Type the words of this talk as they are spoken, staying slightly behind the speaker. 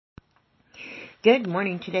Good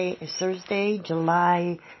morning. Today is Thursday,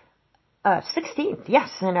 July 16th. Yes,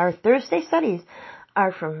 and our Thursday studies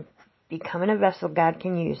are from Becoming a Vessel God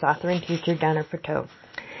Can Use, author and teacher Donna Partow.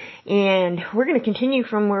 And we're going to continue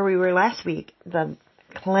from where we were last week, the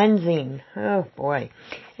cleansing. Oh boy.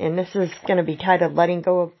 And this is going to be titled Letting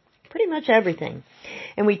Go of Pretty Much Everything.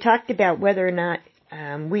 And we talked about whether or not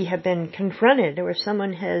we have been confronted or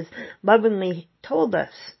someone has lovingly told us,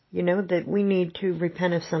 that we need to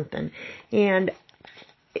repent of something. And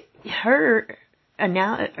her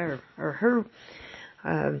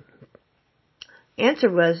answer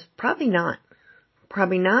was probably not.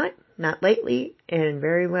 Probably not lately, and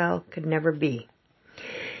very well could never be.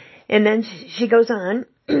 And then she goes on,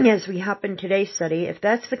 as we hop in today's study, if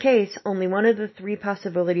that's the case, only one of the three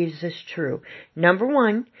possibilities is true. Number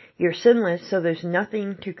one, you're sinless, so there's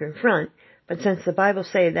nothing to confront. But since the Bible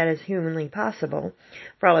says that is humanly possible,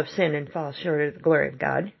 for all have sinned and fall short of the glory of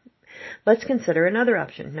God, let's consider another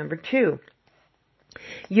option. Number two,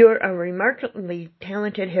 you're a remarkably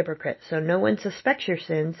talented hypocrite, so no one suspects your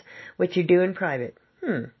sins, which you do in private.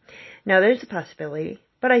 Now there's a possibility,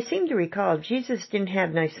 but I seem to recall Jesus didn't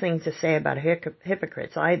have nice things to say about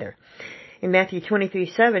hypocrites either. In Matthew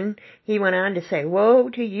 23:7, he went on to say, "Woe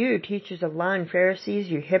to you, teachers of law and Pharisees,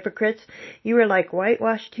 you hypocrites! You are like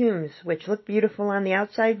whitewashed tombs, which look beautiful on the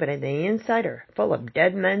outside, but on the inside are full of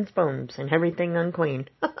dead men's bones and everything unclean."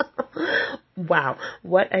 Wow,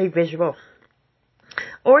 what a visual.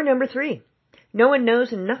 Or number three, no one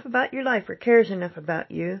knows enough about your life or cares enough about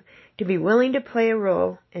you to be willing to play a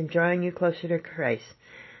role in drawing you closer to Christ.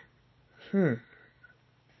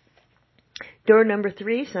 Door number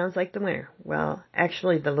three sounds like the winner. Well,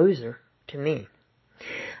 actually the loser to me.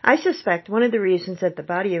 I suspect one of the reasons that the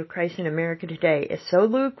body of Christ in America today is so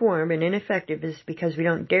lukewarm and ineffective is because we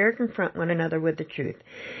don't dare confront one another with the truth.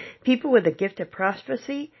 People with the gift of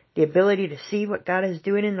prophecy, the ability to see what God is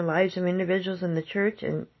doing in the lives of individuals in the church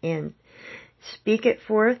and speak it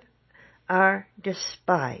forth, are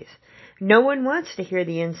despised. No one wants to hear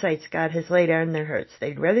the insights God has laid on their hearts.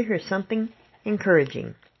 They'd rather hear something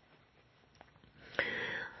encouraging.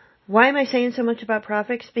 Why am I saying so much about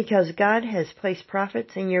prophets? Because God has placed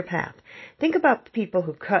prophets in your path. Think about the people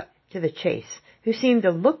who cut to the chase, who seem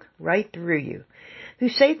to look right through you, who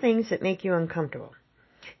say things that make you uncomfortable.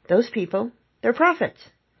 Those people, they're prophets.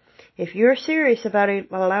 If you're serious about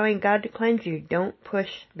allowing God to cleanse you, don't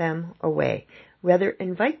push them away. Rather,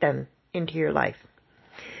 invite them into your life.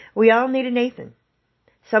 We all need a Nathan.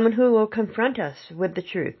 Someone who will confront us with the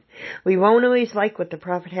truth. We won't always like what the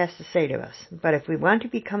prophet has to say to us, but if we want to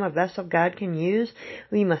become a vessel God can use,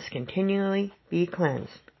 we must continually be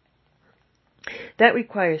cleansed. That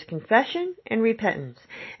requires confession and repentance,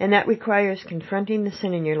 and that requires confronting the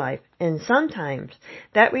sin in your life, and sometimes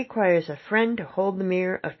that requires a friend to hold the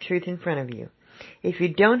mirror of truth in front of you. If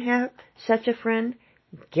you don't have such a friend,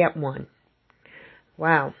 get one.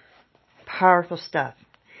 Wow. Powerful stuff.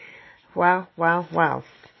 Wow.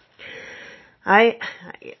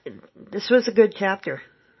 This was a good chapter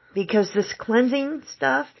because this cleansing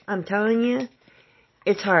stuff, I'm telling you,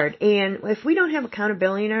 it's hard. And if we don't have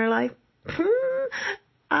accountability in our life,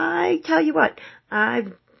 I tell you what,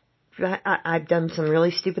 I've done some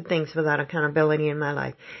really stupid things without accountability in my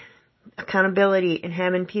life. Accountability and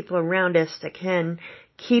having people around us that can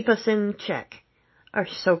keep us in check are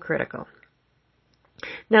so critical.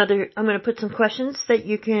 Now, I'm going to put some questions that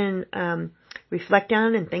you can reflect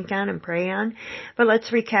on and think on and pray on. But let's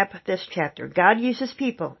recap this chapter. God uses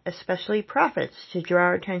people, especially prophets, to draw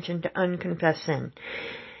our attention to unconfessed sin.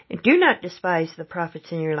 And do not despise the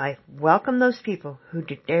prophets in your life. Welcome those people who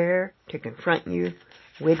dare to confront you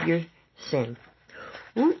with your sin.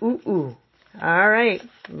 Ooh. All right.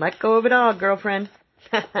 Let go of it all, girlfriend.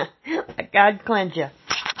 Let God cleanse you.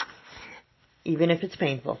 Even if it's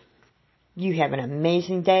painful. You have an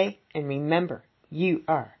amazing day, and remember, you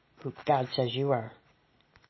are who God says you are.